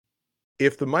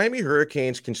If the Miami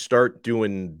Hurricanes can start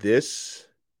doing this,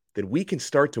 then we can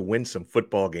start to win some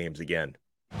football games again.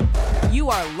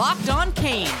 You are Locked On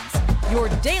Canes, your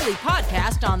daily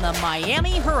podcast on the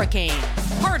Miami Hurricanes,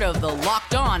 part of the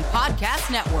Locked On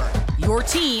Podcast Network, your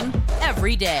team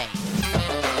every day.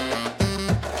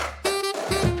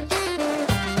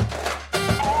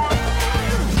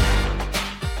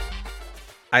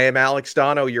 I am Alex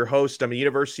Dono, your host. I'm a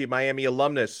University of Miami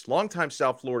alumnus, longtime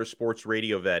South Florida sports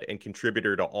radio vet, and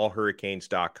contributor to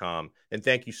allhurricanes.com. And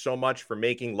thank you so much for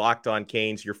making Locked On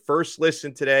Canes your first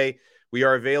listen today. We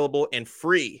are available and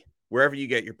free wherever you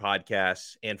get your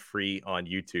podcasts and free on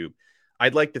YouTube.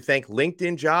 I'd like to thank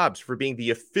LinkedIn Jobs for being the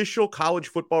official college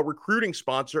football recruiting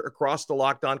sponsor across the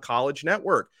Locked On College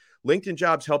Network. LinkedIn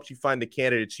Jobs helps you find the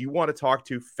candidates you want to talk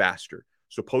to faster.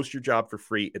 So post your job for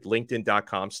free at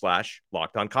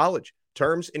linkedin.com/lockedoncollege.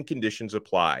 Terms and conditions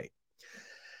apply.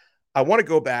 I want to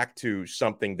go back to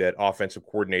something that offensive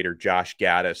coordinator Josh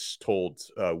Gattis told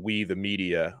we, the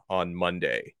media, on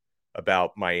Monday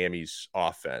about Miami's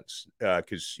offense.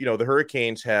 Because, the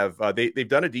Hurricanes have they've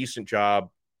done a decent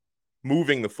job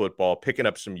moving the football, picking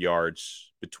up some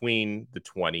yards between the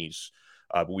 20s.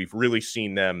 But we've really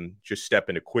seen them just step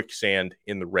into quicksand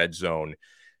in the red zone.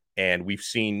 And we've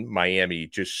seen Miami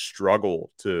just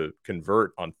struggle to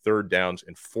convert on third downs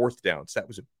and fourth downs. That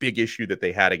was a big issue that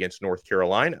they had against North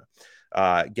Carolina.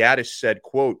 Gattis said,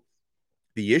 quote,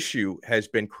 "The issue has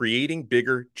been creating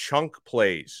bigger chunk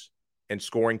plays and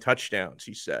scoring touchdowns,"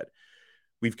 he said.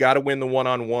 "We've got to win the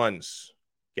one-on-ones,"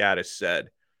 Gattis said.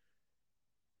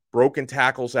 "Broken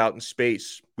tackles out in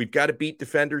space. We've got to beat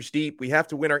defenders deep. We have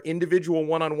to win our individual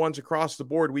one-on-ones across the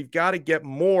board. We've got to get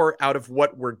more out of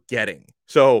what we're getting."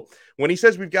 So when he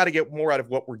says we've got to get more out of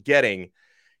what we're getting,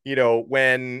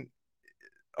 when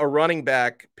a running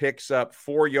back picks up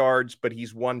 4 yards, but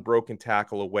he's one broken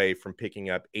tackle away from picking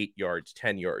up 8 yards,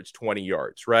 10 yards, 20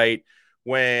 yards, right?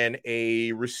 When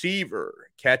a receiver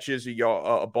catches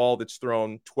a ball that's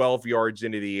thrown 12 yards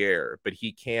into the air, but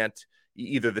he can't,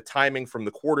 either the timing from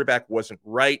the quarterback wasn't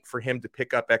right for him to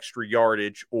pick up extra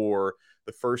yardage, or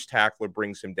the first tackler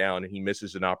brings him down and he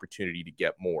misses an opportunity to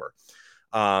get more.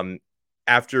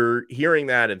 After hearing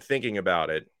that and thinking about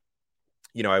it,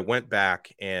 I went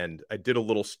back and I did a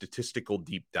little statistical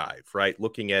deep dive, right?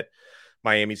 Looking at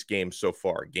Miami's game so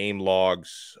far, game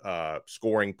logs,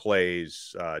 scoring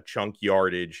plays, chunk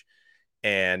yardage.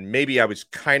 And maybe I was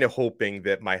kind of hoping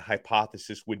that my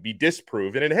hypothesis would be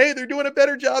disproven. And hey, they're doing a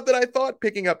better job than I thought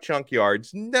picking up chunk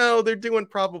yards. No, they're doing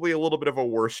probably a little bit of a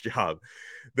worse job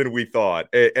than we thought.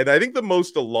 And I think the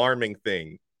most alarming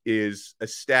thing is a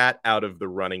stat out of the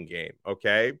running game,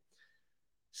 okay?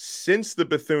 Since the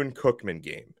Bethune-Cookman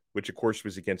game, which of course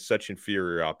was against such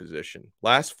inferior opposition,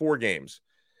 last 4 games,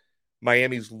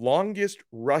 Miami's longest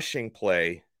rushing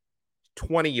play,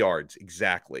 20 yards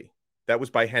exactly. That was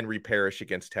by Henry Parrish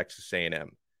against Texas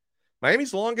A&M.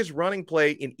 Miami's longest running play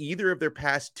in either of their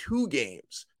past 2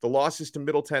 games, the losses to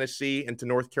Middle Tennessee and to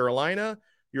North Carolina,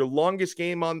 your longest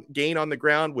gain on the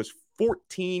ground was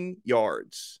 14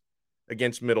 yards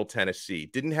against Middle Tennessee.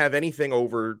 Didn't have anything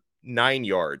over 9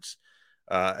 yards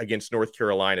against North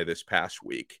Carolina this past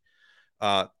week.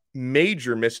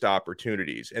 Major missed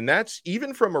opportunities. And that's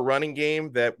even from a running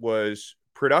game that was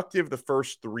productive the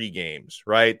first 3 games,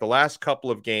 right? The last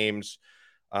couple of games,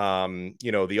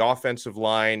 the offensive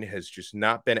line has just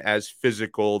not been as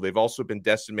physical. They've also been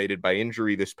decimated by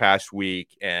injury this past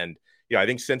week. And, I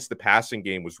think since the passing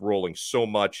game was rolling so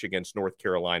much against North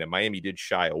Carolina, Miami did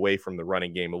shy away from the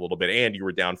running game a little bit. And you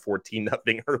were down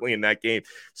 14-0 early in that game.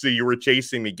 So you were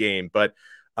chasing the game. But,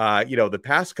 the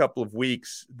past couple of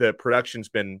weeks, the production's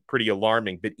been pretty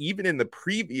alarming. But even in the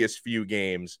previous few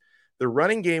games, the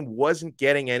running game wasn't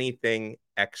getting anything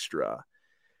extra.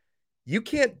 You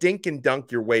can't dink and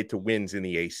dunk your way to wins in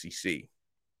the ACC,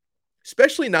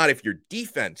 especially not if your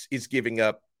defense is giving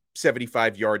up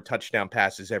 75-yard touchdown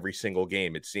passes every single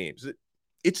game, it seems.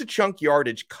 It's a chunk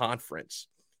yardage conference.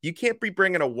 You can't be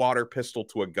bringing a water pistol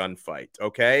to a gunfight,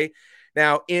 okay?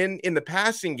 Now, in the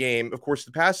passing game, of course,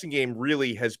 the passing game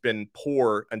really has been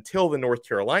poor until the North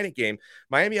Carolina game.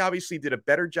 Miami obviously did a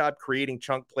better job creating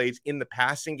chunk plays in the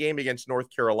passing game against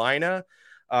North Carolina.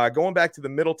 Going back to the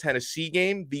Middle Tennessee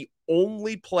game, the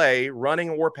only play,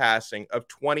 running or passing, of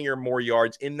 20 or more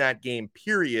yards in that game,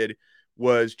 period,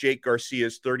 was Jake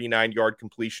Garcia's 39-yard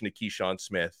completion to Keyshawn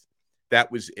Smith. That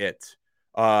was it.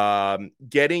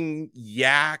 Getting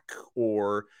yak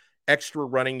or extra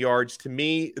running yards, to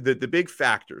me, the big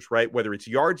factors, right? Whether it's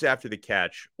yards after the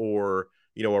catch or,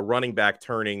 a running back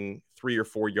turning 3 or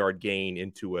 4 yard gain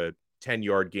into a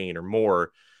 10-yard gain or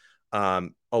more. A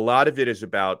lot of it is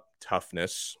about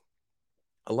toughness.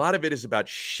 a lot of it is about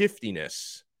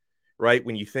shiftiness, right?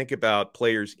 When you think about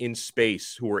players in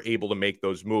space who are able to make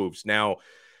those moves. Now,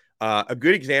 a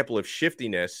good example of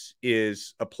shiftiness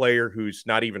is a player who's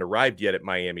not even arrived yet at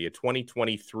Miami, a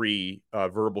 2023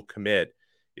 verbal commit.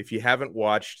 If you haven't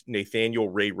watched Nathaniel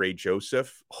Ray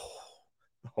Joseph,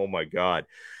 oh my God,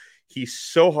 he's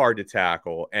so hard to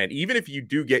tackle. And even if you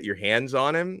do get your hands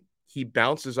on him, he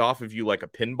bounces off of you like a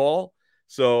pinball.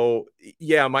 So,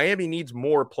 yeah, Miami needs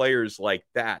more players like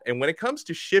that. And when it comes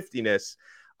to shiftiness,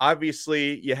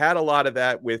 obviously, you had a lot of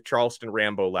that with Charleston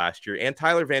Rambo last year. And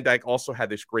Tyler Van Dyke also had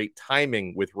this great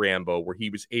timing with Rambo where he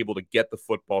was able to get the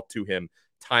football to him,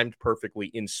 timed perfectly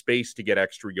in space to get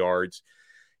extra yards.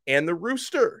 And the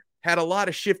Rooster had a lot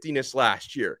of shiftiness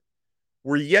last year.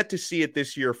 We're yet to see it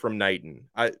this year from Knighton.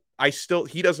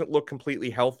 He doesn't look completely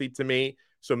healthy to me.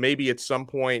 So maybe at some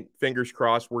point, fingers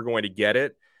crossed, we're going to get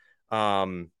it.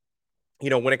 When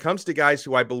it comes to guys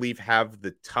who I believe have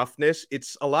the toughness,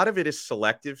 a lot of it is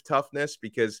selective toughness,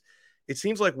 because it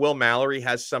seems like Will Mallory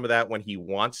has some of that when he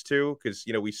wants to, because,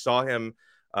 we saw him,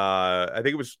 I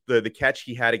think it was the catch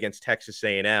he had against Texas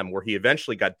A&M where he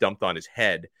eventually got dumped on his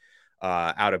head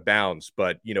out of bounds.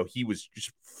 But, he was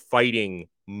just fighting,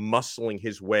 muscling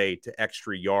his way to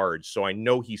extra yards. So I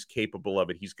know he's capable of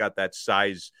it. He's got that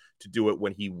size to do it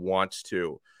when he wants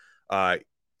to. A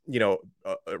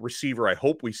receiver I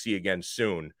hope we see again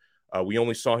soon. We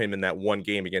only saw him in that one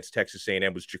game against Texas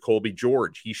A&M was Jacoby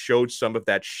George. He showed some of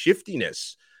that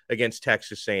shiftiness against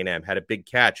Texas A&M, had a big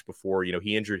catch before,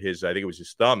 he injured I think it was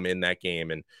his thumb in that game,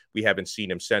 and we haven't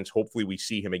seen him since. Hopefully we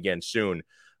see him again soon.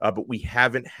 But we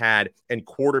haven't had, and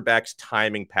quarterbacks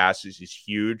timing passes is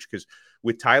huge, because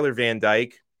with Tyler Van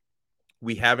Dyke,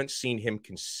 we haven't seen him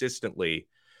consistently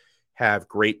have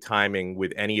great timing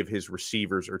with any of his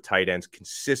receivers or tight ends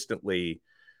consistently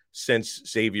since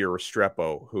Xavier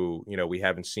Restrepo, who, we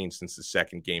haven't seen since the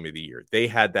second game of the year. They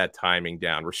had that timing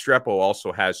down. Restrepo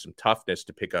also has some toughness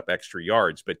to pick up extra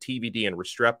yards, but TVD and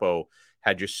Restrepo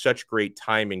had just such great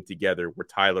timing together where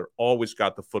Tyler always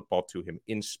got the football to him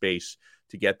in space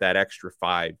to get that extra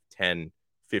 5, 10,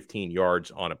 15 yards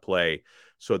on a play.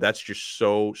 So that's just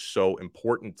so, so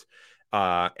important.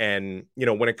 And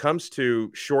when it comes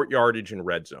to short yardage and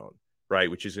red zone, right,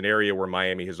 which is an area where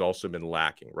Miami has also been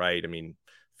lacking, right? I mean,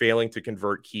 failing to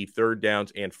convert key third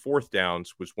downs and fourth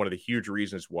downs was one of the huge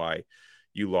reasons why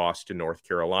you lost to North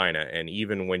Carolina. And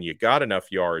even when you got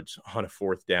enough yards on a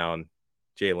fourth down,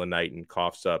 Jalen Knighton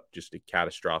coughs up just a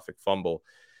catastrophic fumble.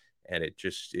 And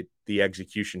the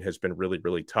execution has been really,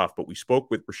 really tough. But we spoke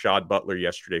with Rashad Butler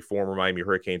yesterday, former Miami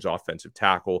Hurricanes offensive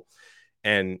tackle.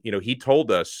 And, he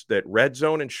told us that red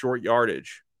zone and short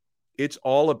yardage, it's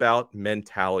all about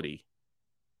mentality.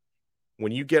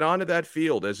 When you get onto that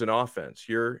field as an offense,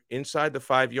 you're inside the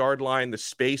 5-yard line. The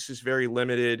space is very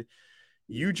limited.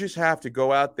 You just have to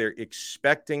go out there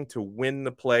expecting to win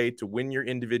the play, to win your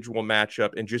individual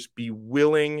matchup, and just be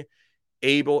willing,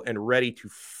 able, and ready to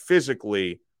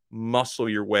physically muscle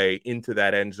your way into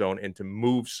that end zone and to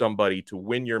move somebody to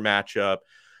win your matchup.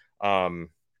 I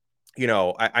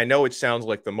know it sounds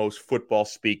like the most football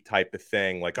speak type of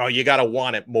thing, like, oh, you got to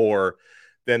want it more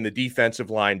than the defensive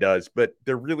line does, but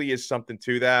there really is something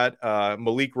to that.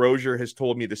 Malik Rozier has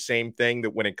told me the same thing,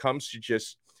 that when it comes to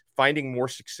just finding more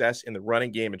success in the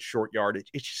running game and short yardage,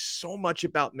 it's just so much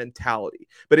about mentality.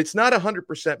 But it's not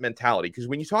 100% mentality, because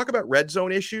when you talk about red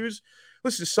zone issues,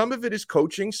 listen, some of it is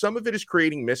coaching, some of it is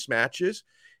creating mismatches.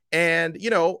 And,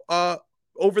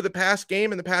 over the past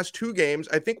game and the past 2 games,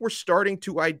 I think we're starting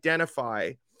to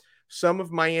identify some of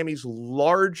Miami's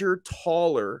larger,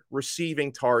 taller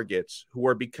receiving targets who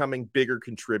are becoming bigger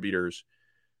contributors.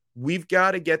 We've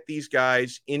got to get these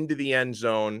guys into the end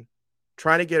zone,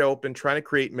 trying to get open, trying to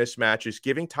create mismatches,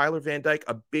 giving Tyler Van Dyke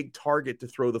a big target to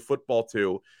throw the football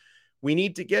to. We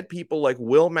need to get people like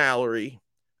Will Mallory,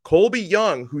 Colby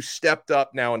Young, who stepped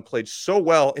up now and played so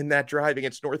well in that drive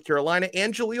against North Carolina,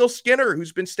 and Jaleel Skinner,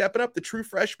 who's been stepping up, the true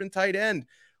freshman tight end.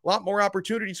 A lot more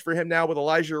opportunities for him now with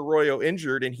Elijah Arroyo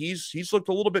injured, and he's looked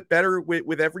a little bit better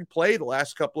with every play the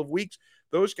last couple of weeks.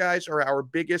 Those guys are our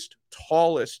biggest,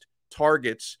 tallest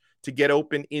targets to get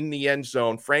open in the end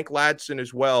zone. Frank Ladson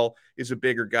as well is a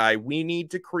bigger guy. We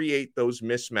need to create those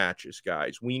mismatches,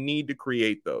 guys. We need to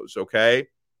create those, okay?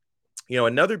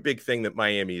 Another big thing that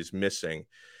Miami is missing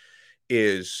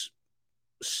is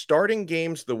starting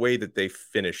games the way that they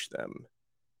finish them.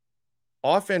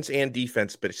 Offense and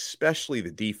defense, but especially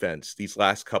the defense, these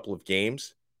last couple of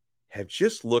games have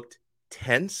just looked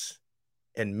tense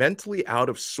and mentally out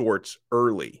of sorts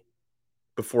early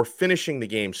before finishing the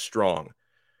game strong.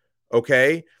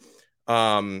 Okay?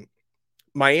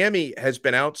 Miami has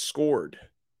been outscored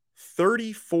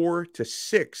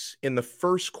 34-6 in the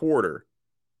first quarter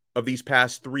of these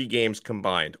past 3 games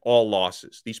combined, all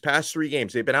losses. These past 3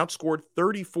 games, they've been outscored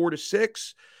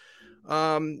 34-6.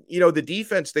 The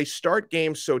defense, they start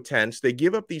games so tense. They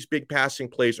give up these big passing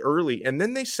plays early, and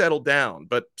then they settle down.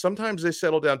 But sometimes they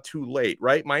settle down too late,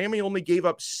 right? Miami only gave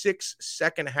up 6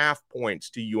 second-half points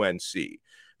to UNC.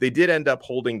 They did end up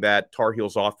holding that Tar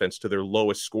Heels offense to their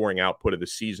lowest scoring output of the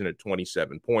season at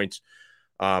 27 points,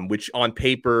 which on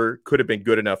paper could have been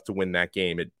good enough to win that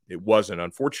game. It wasn't,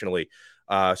 unfortunately.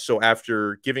 So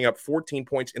after giving up 14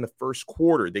 points in the first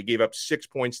quarter, they gave up 6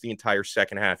 points the entire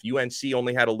second half. UNC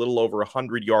only had a little over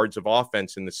 100 yards of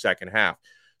offense in the second half.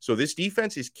 So this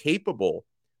defense is capable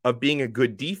of being a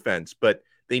good defense, but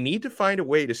they need to find a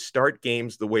way to start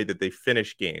games the way that they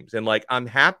finish games. And I'm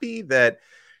happy that,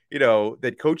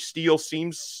 that Coach Steele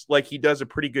seems like he does a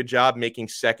pretty good job making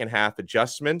second half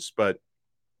adjustments, but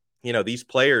these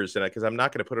players, and because I'm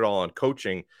not going to put it all on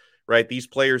coaching, right? These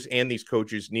players and these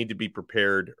coaches need to be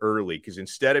prepared early, because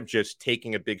instead of just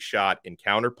taking a big shot and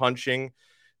counterpunching,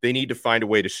 they need to find a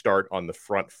way to start on the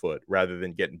front foot rather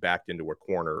than getting backed into a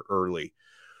corner early.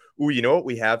 Ooh, you know what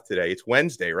we have today? It's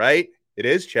Wednesday, right? It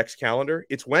is. Check's calendar.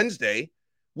 It's Wednesday.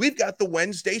 We've got the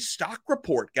Wednesday stock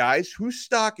report, guys. Whose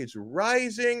stock is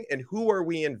rising and who are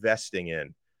we investing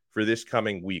in for this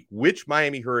coming week? Which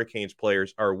Miami Hurricanes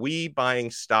players are we buying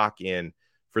stock in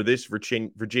for this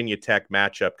Virginia Tech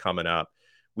matchup coming up?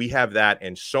 We have that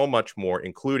and so much more,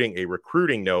 including a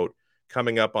recruiting note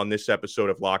coming up on this episode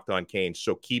of Locked On Canes.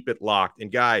 So keep it locked.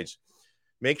 And guys,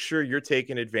 make sure you're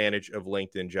taking advantage of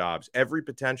LinkedIn Jobs. Every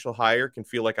potential hire can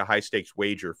feel like a high-stakes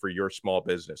wager for your small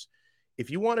business. If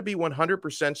you want to be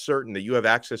 100% certain that you have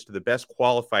access to the best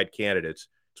qualified candidates,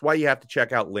 it's why you have to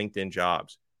check out LinkedIn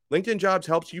Jobs. LinkedIn Jobs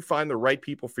helps you find the right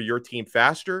people for your team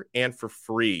faster and for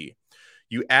free.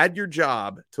 You add your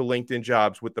job to LinkedIn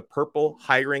Jobs with the purple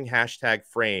hiring hashtag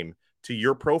frame to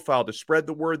your profile to spread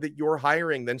the word that you're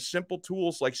hiring. Then simple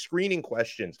tools like screening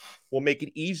questions will make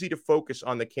it easy to focus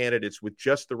on the candidates with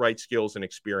just the right skills and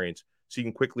experience, so you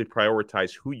can quickly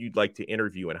prioritize who you'd like to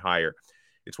interview and hire.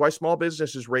 It's why small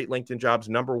businesses rate LinkedIn Jobs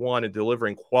 #1 in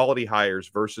delivering quality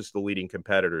hires versus the leading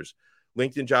competitors.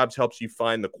 LinkedIn Jobs helps you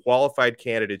find the qualified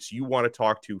candidates you want to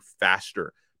talk to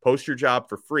faster. Post your job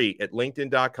for free at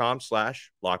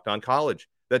linkedin.com/lockedoncollege.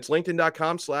 That's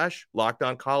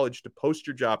linkedin.com/lockedoncollege to post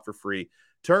your job for free.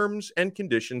 Terms and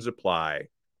conditions apply.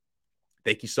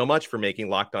 Thank you so much for making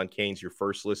Locked On Canes your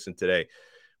first listen today.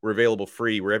 We're available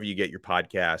free wherever you get your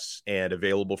podcasts and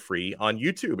available free on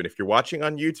YouTube. And if you're watching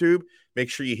on YouTube, make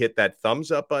sure you hit that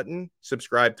thumbs up button,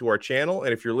 subscribe to our channel.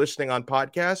 And if you're listening on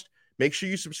podcast, make sure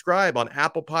you subscribe on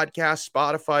Apple Podcasts,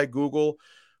 Spotify, Google,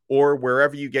 or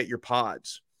wherever you get your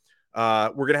pods.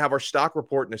 We're going to have our stock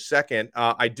report in a second.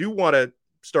 I do want to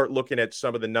start looking at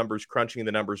some of the numbers, crunching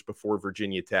the numbers before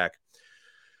Virginia Tech.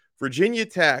 Virginia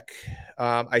Tech,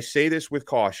 I say this with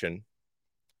caution,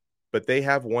 but they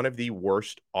have one of the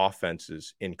worst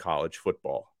offenses in college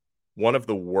football. One of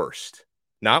the worst.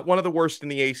 Not one of the worst in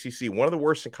the ACC, one of the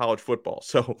worst in college football.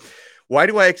 So why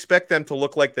do I expect them to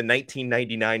look like the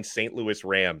 1999 St. Louis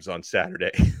Rams on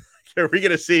Saturday? Are we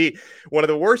going to see one of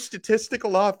the worst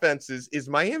statistical offenses? Is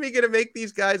Miami going to make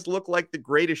these guys look like the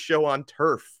greatest show on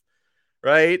turf?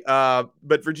 Right?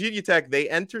 But Virginia Tech, they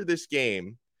enter this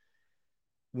game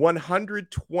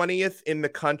 120th in the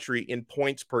country in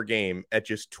points per game at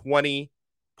just 20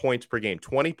 points per game,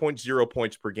 20.0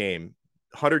 points per game,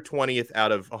 120th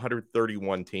out of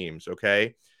 131 teams,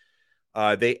 okay?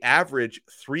 They average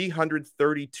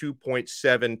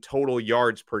 332.7 total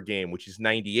yards per game, which is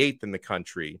 98th in the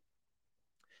country.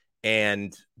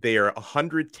 And they are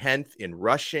 110th in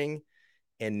rushing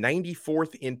and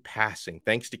 94th in passing,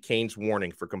 thanks to Kane's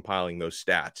Warning for compiling those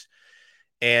stats.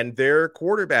 And their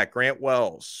quarterback, Grant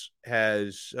Wells,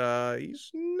 he's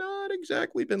not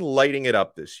exactly been lighting it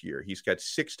up this year. He's got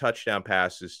 6 touchdown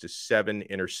passes to 7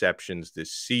 interceptions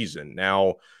this season.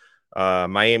 Now,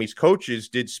 Miami's coaches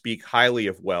did speak highly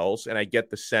of Wells, and I get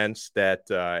the sense that,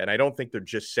 and I don't think they're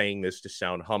just saying this to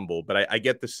sound humble, but I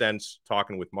get the sense,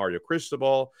 talking with Mario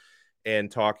Cristobal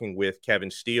and talking with Kevin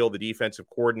Steele, the defensive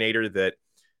coordinator, that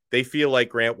they feel like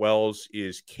Grant Wells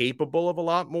is capable of a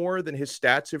lot more than his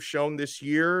stats have shown this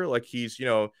year. Like he's,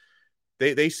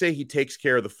 they say he takes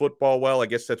care of the football well. I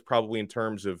guess that's probably in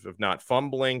terms of not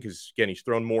fumbling, because, again, he's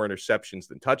thrown more interceptions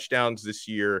than touchdowns this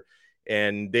year.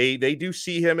 And they do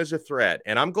see him as a threat.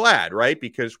 And I'm glad, right?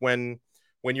 Because when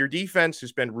your defense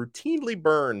has been routinely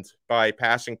burned by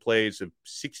passing plays of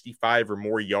 65 or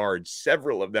more yards,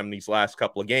 several of them these last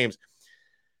couple of games,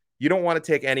 you don't want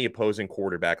to take any opposing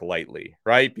quarterback lightly,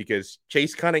 right? Because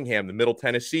Chase Cunningham, the Middle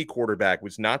Tennessee quarterback,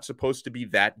 was not supposed to be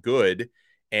that good.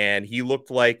 And he looked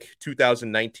like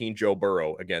 2019 Joe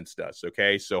Burrow against us.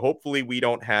 Okay. So hopefully we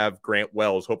don't have Grant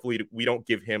Wells. Hopefully we don't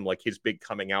give him like his big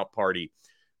coming out party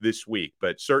this week.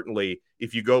 But certainly,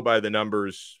 if you go by the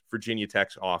numbers, Virginia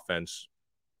Tech's offense,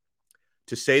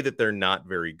 to say that they're not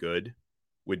very good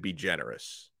would be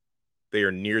generous. They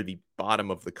are near the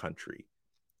bottom of the country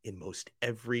in most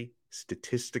every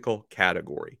statistical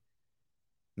category.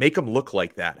 Make them look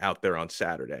like that out there on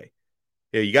Saturday.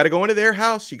 Yeah, you got to go into their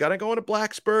house. You got to go into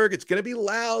Blacksburg. It's going to be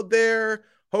loud there.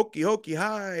 Hokey, hokey,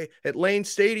 hi at Lane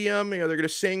Stadium. They're going to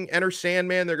sing Enter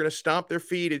Sandman. They're going to stomp their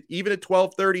feet. Even at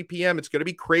 12:30 p.m., it's going to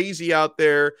be crazy out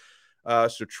there.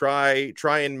 So try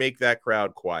and make that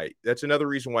crowd quiet. That's another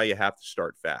reason why you have to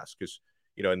start fast because,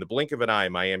 in the blink of an eye,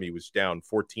 Miami was down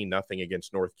 14-0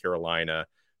 against North Carolina.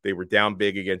 They were down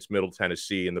big against Middle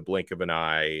Tennessee in the blink of an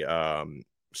eye.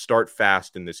 Start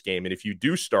fast in this game. And if you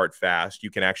do start fast,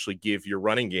 you can actually give your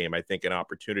running game, I think, an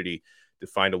opportunity to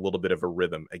find a little bit of a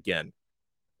rhythm again.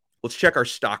 Let's check our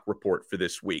stock report for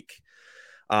this week.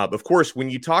 Of course, when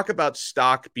you talk about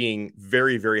stock being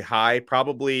very, very high,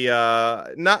 probably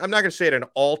I'm not going to say at an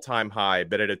all-time high,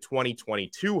 but at a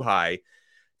 2022 high,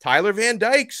 Tyler Van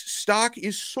Dyke's stock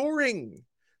is soaring.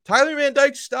 Tyler Van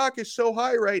Dyke's stock is so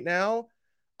high right now.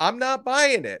 I'm not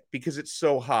buying it because it's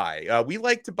so high. We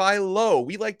like to buy low.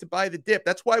 We like to buy the dip.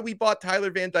 That's why we bought Tyler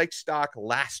Van Dyke stock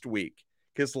last week,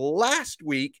 because last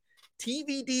week,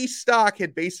 TVD stock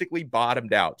had basically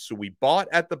bottomed out. So we bought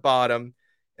at the bottom,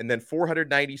 and then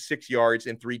 496 yards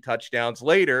and 3 touchdowns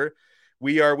later,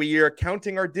 we are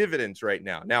counting our dividends right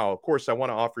now. Now, of course, I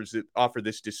want to offer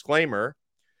this disclaimer.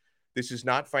 This is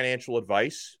not financial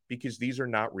advice because these are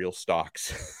not real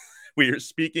stocks. We are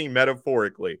speaking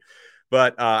metaphorically.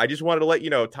 But I just wanted to let you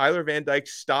know, Tyler Van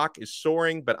Dyke's stock is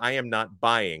soaring, but I am not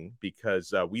buying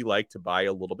because we like to buy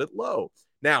a little bit low.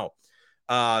 Now,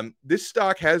 this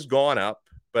stock has gone up,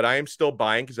 but I am still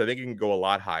buying because I think it can go a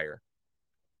lot higher.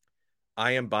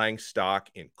 I am buying stock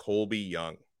in Colby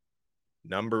Young,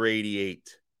 number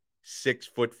 88,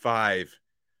 6'5",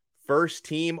 first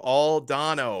team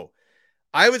All-Dono.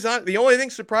 The only thing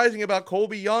surprising about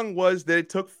Colby Young was that it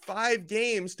took 5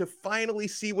 games to finally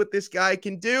see what this guy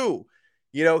can do.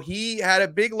 He had a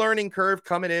big learning curve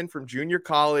coming in from junior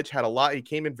college, he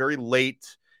came in very late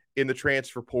in the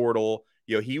transfer portal.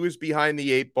 He was behind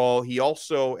the 8 ball. He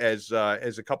also, as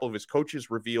a couple of his coaches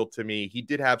revealed to me, he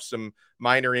did have some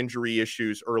minor injury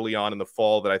issues early on in the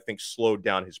fall that I think slowed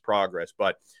down his progress.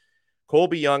 But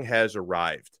Colby Young has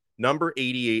arrived. Number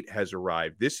 88 has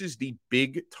arrived. This is the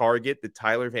big target that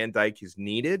Tyler Van Dyke has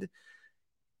needed.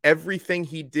 Everything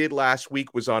he did last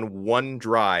week was on one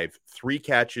drive, 3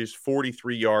 catches,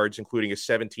 43 yards, including a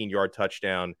 17-yard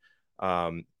touchdown.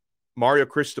 Mario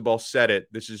Cristobal said it.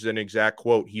 This is an exact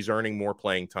quote. He's earning more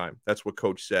playing time. That's what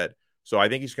coach said. So I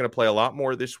think he's going to play a lot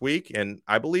more this week. And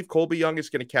I believe Colby Young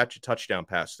is going to catch a touchdown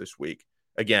pass this week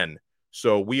again.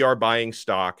 So we are buying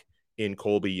stock in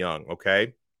Colby Young.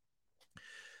 Okay.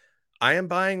 I am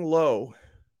buying low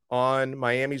on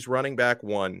Miami's running back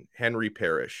 1, Henry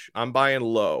Parrish. I'm buying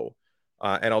low,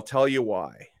 and I'll tell you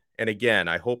why. And again,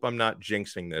 I hope I'm not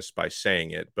jinxing this by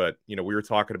saying it, but, we were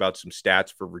talking about some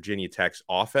stats for Virginia Tech's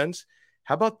offense.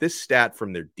 How about this stat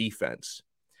from their defense?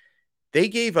 They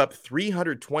gave up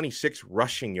 326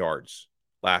 rushing yards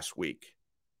last week.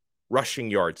 Rushing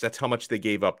yards. That's how much they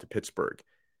gave up to Pittsburgh.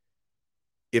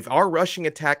 If our rushing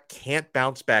attack can't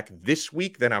bounce back this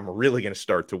week, then I'm really going to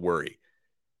start to worry.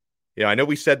 I know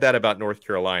we said that about North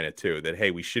Carolina too, that,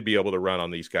 hey, we should be able to run on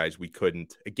these guys. We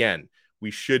couldn't. Again, we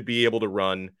should be able to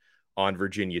run on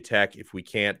Virginia Tech. If we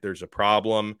can't, there's a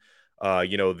problem.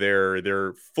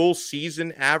 Their full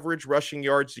season average rushing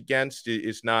yards against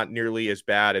is not nearly as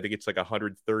bad. I think it's like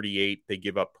 138 they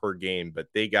give up per game, but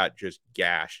they got just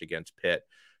gashed against Pitt.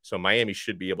 So Miami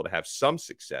should be able to have some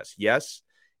success. Yes.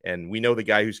 And we know the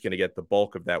guy who's going to get the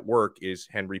bulk of that work is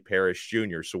Henry Parrish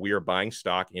Jr. So we are buying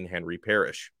stock in Henry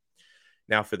Parrish.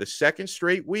 Now, for the second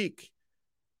straight week,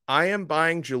 I am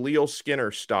buying Jaleel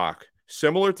Skinner stock.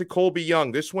 Similar to Colby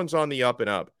Young, this one's on the up and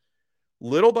up.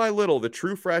 Little by little, the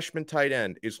true freshman tight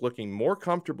end is looking more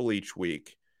comfortable each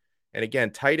week. And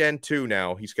again, tight end 2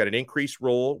 now. He's got an increased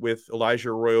role with Elijah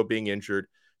Arroyo being injured.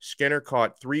 Skinner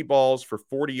caught 3 balls for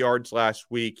 40 yards last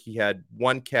week. He had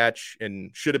 1 catch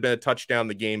and should have been a touchdown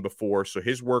the game before. So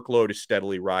his workload is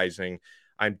steadily rising.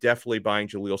 I'm definitely buying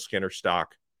Jaleel Skinner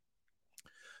stock.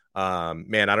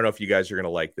 Man, I don't know if you guys are going to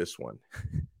like this one.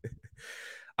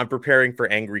 I'm preparing for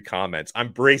angry comments.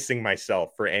 I'm bracing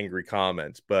myself for angry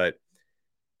comments, but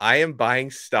I am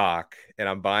buying stock, and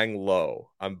I'm buying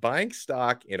low. I'm buying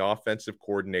stock in offensive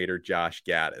coordinator Josh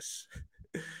Gattis.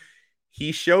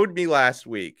 He showed me last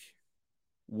week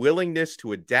willingness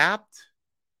to adapt,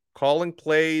 calling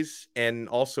plays, and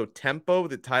also tempo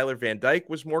that Tyler Van Dyke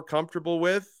was more comfortable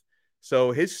with.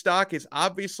 So his stock is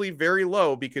obviously very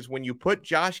low because when you put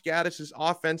Josh Gattis's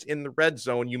offense in the red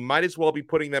zone, you might as well be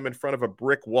putting them in front of a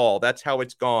brick wall. That's how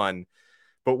it's gone.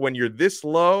 But when you're this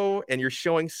low and you're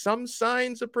showing some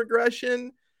signs of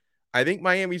progression, I think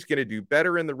Miami's going to do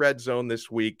better in the red zone this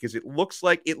week because it looks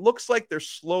like they're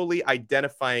slowly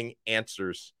identifying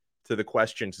answers to the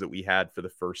questions that we had for the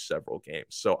first several games.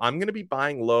 So I'm going to be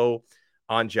buying low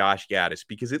on Josh Gattis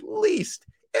because at least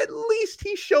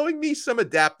he's showing me some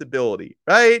adaptability,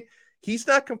 right? He's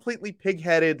not completely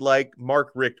pig-headed like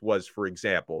Mark Richt was, for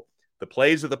example. The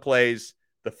plays are the plays.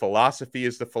 The philosophy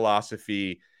is the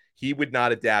philosophy. He would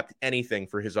not adapt anything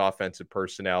for his offensive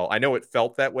personnel. I know it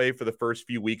felt that way for the first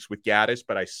few weeks with Gattis,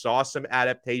 but I saw some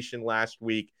adaptation last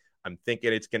week. I'm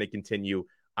thinking it's going to continue.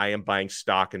 I am buying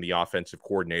stock in the offensive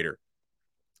coordinator.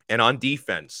 And on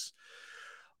defense,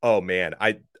 oh man,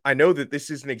 I know that this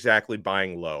isn't exactly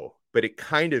buying low, but it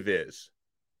kind of is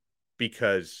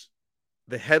because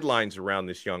the headlines around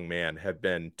this young man have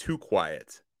been too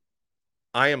quiet.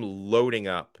 I am loading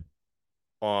up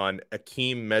on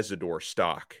Akeem Mesidor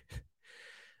stock.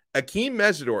 Akeem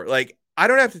Mesidor, like, I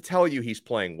don't have to tell you he's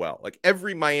playing well. Like,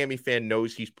 every Miami fan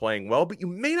knows he's playing well, but you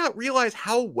may not realize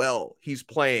how well he's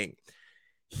playing.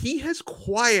 He has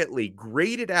quietly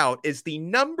graded out as the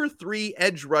number 3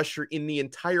 edge rusher in the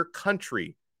entire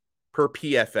country per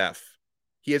PFF.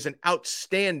 He has an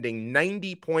outstanding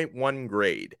 90.1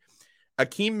 grade.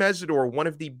 Akeem Mesidor, one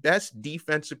of the best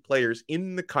defensive players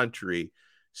in the country.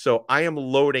 So I am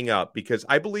loading up because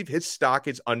I believe his stock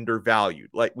is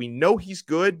undervalued. Like, we know he's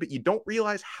good, but you don't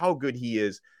realize how good he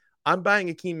is. I'm buying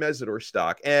Akeem Mesidor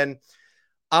stock, and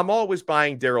I'm always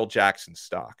buying Darrell Jackson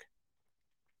stock.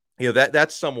 You know,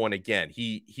 that's someone, again,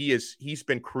 he's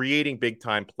been creating big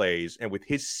time plays, and with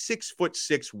his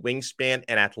 6'6" wingspan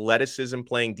and athleticism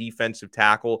playing defensive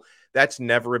tackle, that's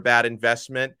never a bad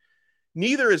investment.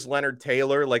 Neither is Leonard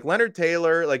Taylor. Like, Leonard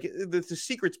Taylor, like, the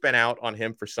secret's been out on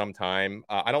him for some time.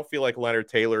 I don't feel like Leonard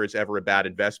Taylor is ever a bad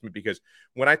investment because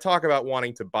when I talk about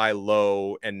wanting to buy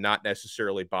low and not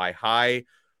necessarily buy high,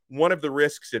 one of the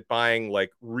risks at buying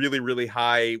like really, really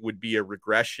high would be a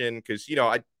regression because, you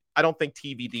know, I don't think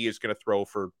TVD is going to throw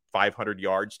for 500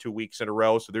 yards 2 weeks in a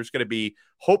row. So there's going to be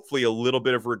hopefully a little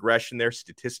bit of regression there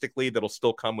statistically that'll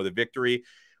still come with a victory.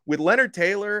 With Leonard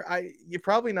Taylor, you're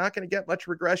probably not going to get much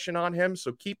regression on him.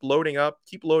 So keep loading up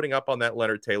on that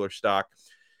Leonard Taylor stock.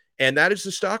 And that is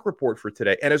the stock report for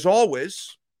today. And as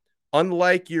always,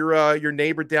 unlike your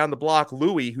neighbor down the block,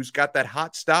 Louie, who's got that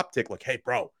hot stop tick, like, hey,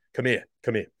 bro, come here.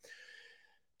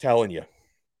 Telling you,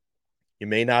 you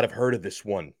may not have heard of this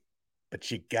one,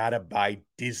 but you got to buy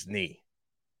Disney.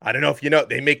 I don't know if you know,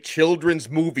 they make children's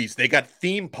movies. They got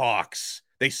theme parks.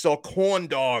 They sell corn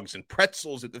dogs and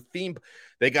pretzels at the theme.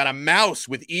 They got a mouse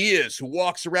with ears who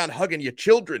walks around hugging your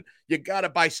children. You got to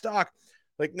buy stock.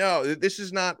 Like, no, this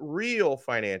is not real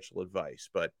financial advice,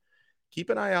 but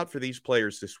keep an eye out for these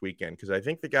players this weekend because I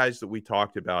think the guys that we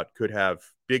talked about could have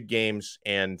big games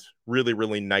and really,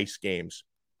 really nice games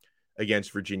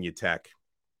against Virginia Tech.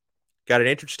 Got an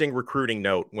interesting recruiting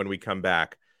note when we come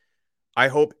back. I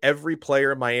hope every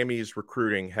player Miami is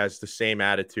recruiting has the same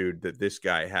attitude that this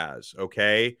guy has,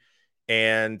 okay?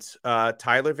 And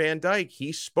Tyler Van Dyke,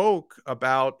 he spoke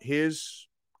about his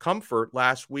comfort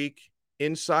last week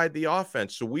inside the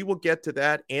offense. So we will get to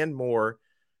that and more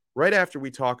right after we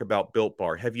talk about Built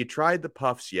Bar. Have you tried the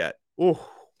puffs yet?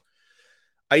 Oh,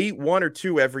 I eat 1 or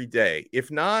 2 every day. If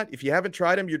not, if you haven't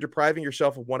tried them, you're depriving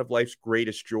yourself of one of life's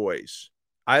greatest joys.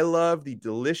 I love the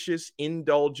delicious,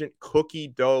 indulgent cookie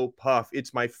dough puff.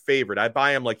 It's my favorite. I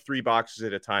buy them like 3 boxes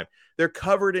at a time. They're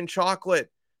covered in chocolate.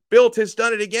 Built has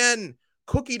done it again.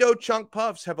 Cookie dough chunk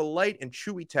puffs have a light and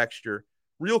chewy texture,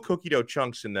 real cookie dough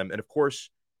chunks in them. And of course,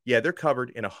 yeah, they're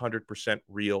covered in 100%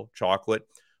 real chocolate.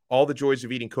 All the joys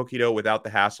of eating cookie dough without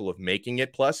the hassle of making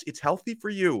it. Plus, it's healthy for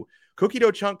you. Cookie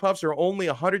dough chunk puffs are only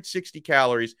 160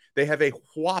 calories. They have a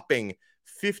whopping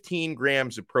 15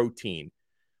 grams of protein.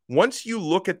 Once you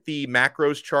look at the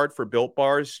macros chart for Built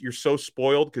Bars, you're so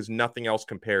spoiled because nothing else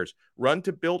compares. Run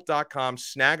to Built.com,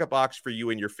 snag a box for you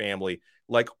and your family.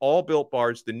 Like all Built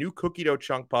Bars, the new cookie dough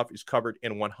chunk puff is covered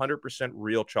in 100%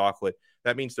 real chocolate.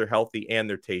 That means they're healthy and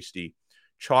they're tasty.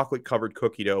 Chocolate-covered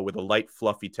cookie dough with a light,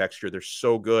 fluffy texture. They're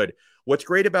so good. What's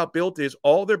great about Built is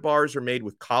all their bars are made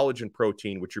with collagen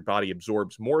protein, which your body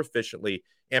absorbs more efficiently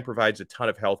and provides a ton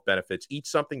of health benefits. Eat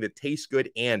something that tastes good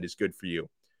and is good for you.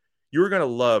 you're going to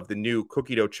love the new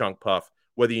cookie dough chunk puff.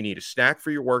 Whether you need a snack for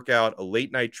your workout, a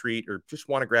late night treat, or just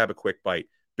want to grab a quick bite,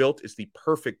 Built is the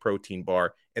perfect protein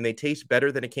bar, and they taste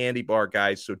better than a candy bar,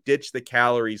 guys. So ditch the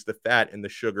calories, the fat, and the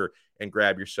sugar, and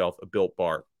grab yourself a Built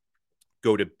bar.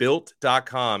 Go to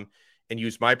Built.com and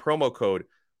use my promo code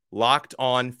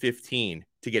LOCKEDON15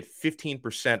 to get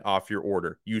 15% off your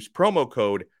order. Use promo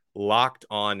code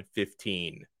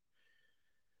LOCKEDON15.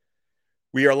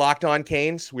 We are Locked On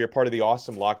Canes. We are part of the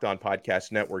awesome Locked On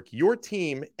Podcast Network. Your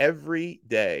team every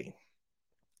day.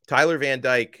 Tyler Van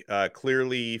Dyke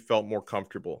clearly felt more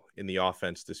comfortable in the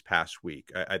offense this past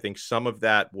week. I think some of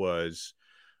that was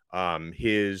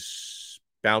his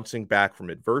bouncing back from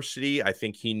adversity. I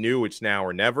think he knew it's now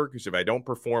or never, because if I don't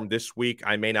perform this week,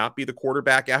 I may not be the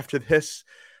quarterback after this.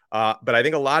 But I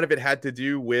think a lot of it had to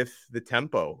do with the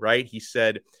tempo, right? He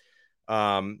said,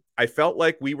 I felt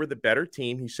like we were the better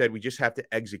team. He said, we just have to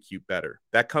execute better.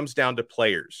 That comes down to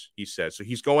players, he says. So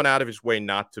he's going out of his way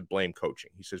not to blame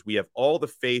coaching. He says, we have all the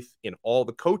faith in all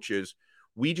the coaches.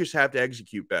 We just have to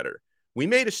execute better. We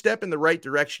made a step in the right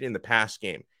direction in the pass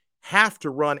game. Have to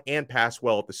run and pass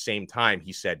well at the same time.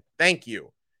 He said, thank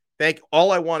you.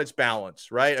 All I want is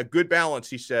balance, right? A good balance,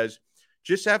 he says.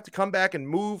 Just have to come back and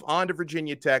move on to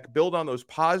Virginia Tech, build on those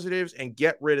positives and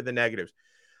get rid of the negatives.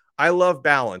 I love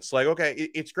balance. Like, okay,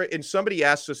 it's great. And somebody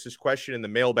asked us this question in the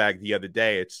mailbag the other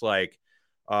day. It's like,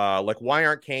 why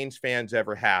aren't Canes fans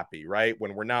ever happy, right?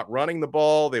 When we're not running the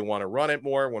ball, they want to run it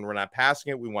more. When we're not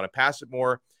passing it, we want to pass it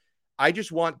more. I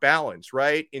just want balance,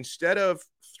 right? Instead of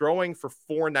throwing for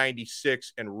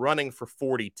 496 and running for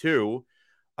 42,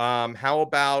 how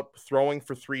about throwing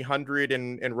for 300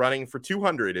 and running for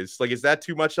 200? Is that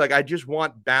too much? Like, I just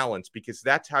want balance, because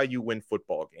that's how you win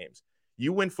football games.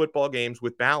 You win football games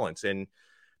with balance. And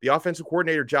the offensive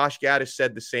coordinator, Josh Gaddis,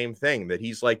 said the same thing, that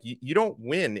he's like, you don't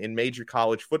win in major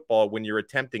college football when you're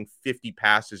attempting 50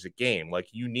 passes a game. Like,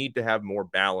 you need to have more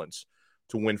balance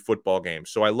to win football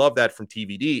games. So I love that from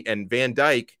TVD. And Van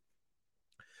Dyke,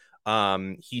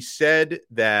 he said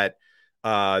that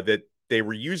they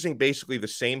were using basically the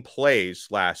same plays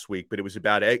last week, but it was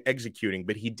about executing.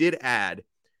 But he did add,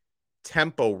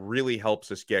 tempo really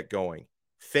helps us get going.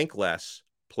 Think less,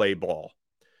 play ball.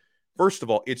 First of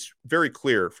all, it's very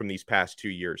clear from these past 2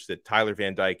 years that Tyler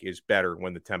Van Dyke is better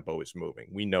when the tempo is moving.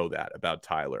 We know that about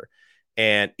Tyler.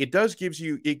 And it gives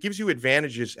you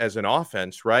advantages as an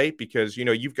offense, right? Because,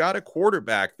 you've got a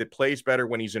quarterback that plays better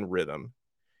when he's in rhythm.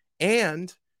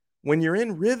 And when you're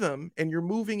in rhythm and you're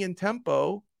moving in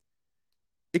tempo,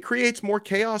 it creates more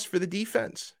chaos for the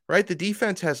defense, right? The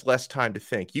defense has less time to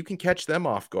think. You can catch them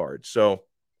off guard. So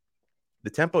the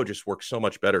tempo just works so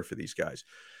much better for these guys.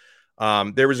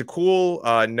 There was a cool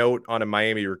note on a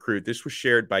Miami recruit. This was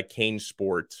shared by Kane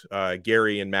Sport.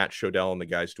 Gary and Matt Shodell and the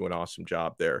guys do an awesome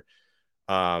job there.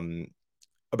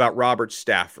 About Robert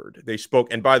Stafford. They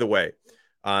spoke, and by the way,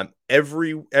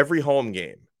 every home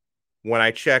game, when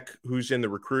I check who's in the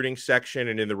recruiting section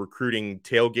and in the recruiting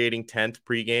tailgating tent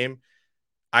pregame,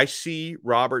 I see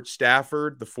Robert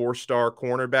Stafford, the 4-star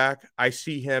cornerback. I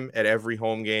see him at every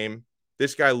home game.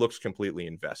 This guy looks completely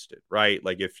invested, right?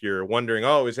 Like, if you're wondering,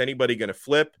 is anybody going to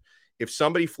flip? If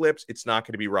somebody flips, it's not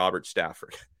going to be Robert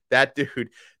Stafford. That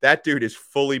dude is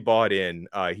fully bought in.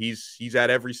 He's at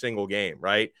every single game,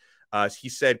 right? He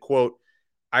said, quote,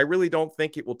 I really don't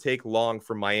think it will take long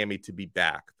for Miami to be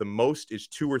back. The most is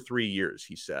 2 or 3 years,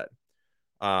 he said.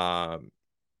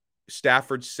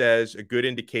 Stafford says a good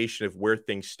indication of where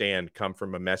things stand come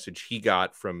from a message he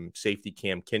got from safety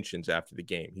Cam Kinchens after the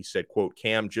game. He said, quote,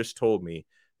 Cam just told me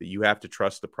that you have to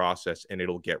trust the process and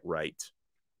it'll get right.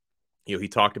 He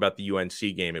talked about the UNC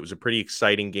game. It was a pretty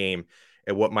exciting game.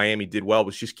 And what Miami did well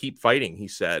was just keep fighting, he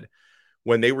said.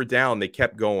 When they were down, they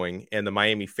kept going, and the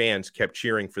Miami fans kept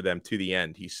cheering for them to the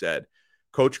end, he said.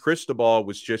 Coach Cristobal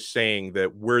was just saying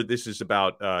that this is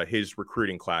about his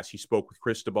recruiting class. He spoke with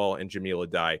Cristobal and Jamil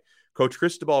Adai. Coach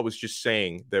Cristobal was just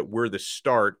saying that we're the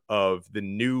start of the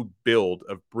new build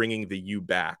of bringing the U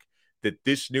back, that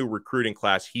this new recruiting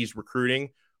class he's recruiting,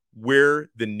 we're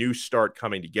the new start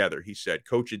coming together, he said.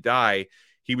 Coach Adai,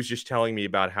 he was just telling me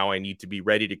about how I need to be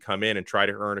ready to come in and try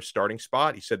to earn a starting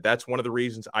spot. He said, that's one of the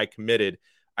reasons I committed.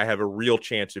 I have a real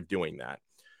chance of doing that.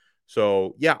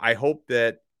 So, yeah, I hope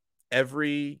that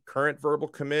every current verbal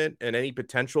commit and any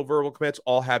potential verbal commits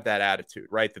all have that attitude,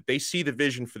 right? That they see the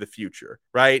vision for the future,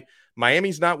 right?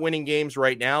 Miami's not winning games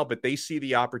right now, but they see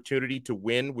the opportunity to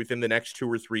win within the next 2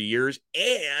 or 3 years.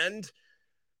 And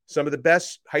some of the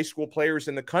best high school players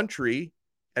in the country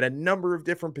at a number of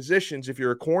different positions. If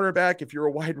you're a cornerback, if you're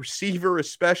a wide receiver,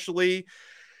 especially,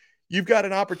 you've got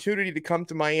an opportunity to come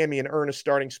to Miami and earn a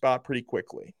starting spot pretty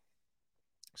quickly.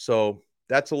 So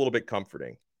that's a little bit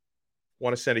comforting.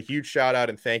 Want to send a huge shout out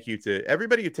and thank you to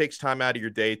everybody who takes time out of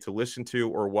your day to listen to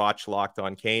or watch Locked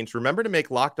On Canes. Remember to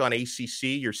make Locked On ACC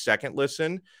your second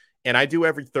listen. And I do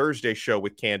every Thursday show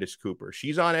with Candace Cooper.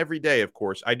 She's on every day, of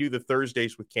course. I do the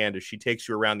Thursdays with Candace. She takes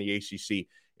you around the ACC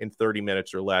in 30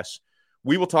 minutes or less.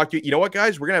 We will talk to you. You know what,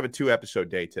 guys? We're going to have a 2-episode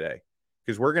day today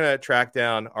because we're going to track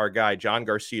down our guy, John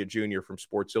Garcia Jr. from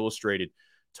Sports Illustrated,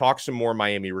 talk some more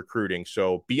Miami recruiting.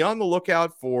 So be on the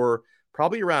lookout for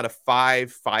probably around a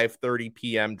 5:30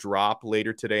 p.m. drop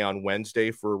later today on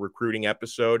Wednesday for a recruiting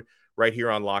episode right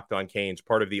here on Locked On Canes,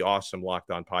 part of the awesome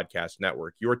Locked On Podcast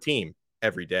Network, your team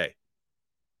every day.